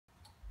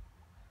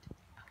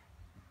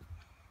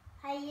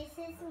Hi, this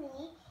is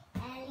me,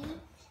 Ellie,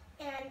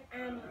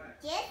 and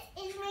this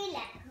is my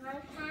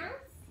leprechaun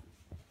house.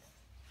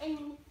 And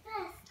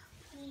first,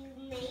 you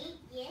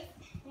make this,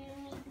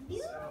 and we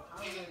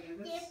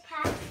do the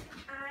path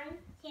on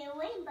the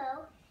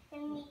rainbow,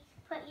 and we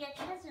put your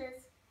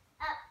treasures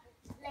up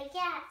like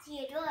that to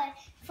your door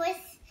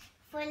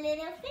for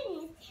little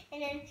things,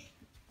 and then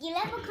your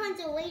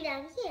leprechauns are way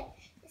down here.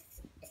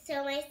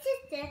 So my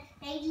sister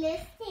made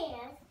little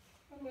stairs,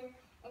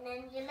 and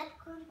then your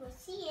leprechaun will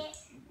see it,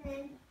 and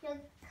then you'll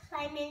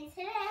climb into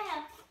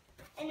there.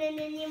 And then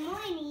in the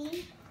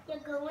morning, you'll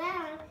go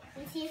around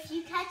and see if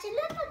you catch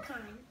a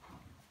leprechaun.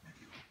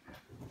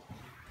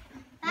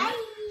 Bye.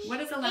 What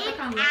does a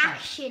leprechaun look like?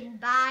 Action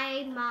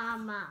by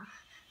Mama.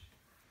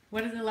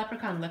 What does a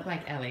leprechaun look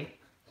like, Ellie?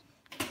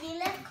 The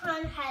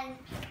leprechaun has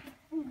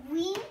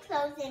green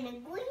clothes and a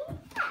green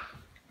hat.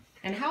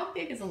 And how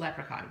big is a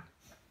leprechaun?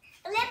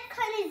 A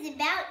leprechaun is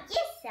about this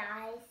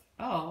size.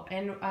 Oh,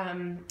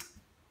 and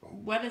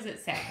what does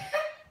it say?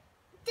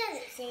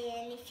 Doesn't say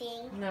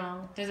anything.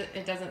 No,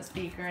 it doesn't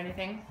speak or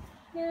anything?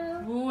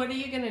 No. Well, what are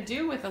you going to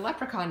do with a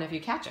leprechaun if you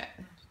catch it?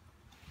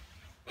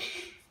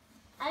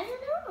 I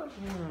don't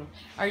know.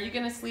 Are you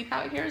going to sleep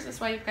out here? Is this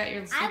why you've got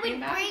your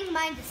sleeping bag? I would bring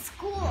mine to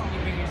school.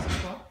 You bring yours to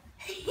school?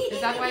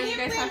 Is that why you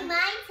guys have bring mine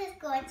to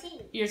school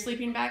too? your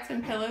sleeping bags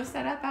and pillows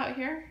set up out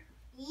here?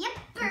 Yep.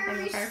 In front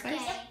of the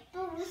fireplace?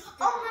 Oh,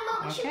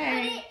 Mama, we should put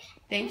it.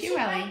 Thank you,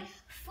 Ellie.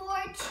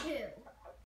 4-2.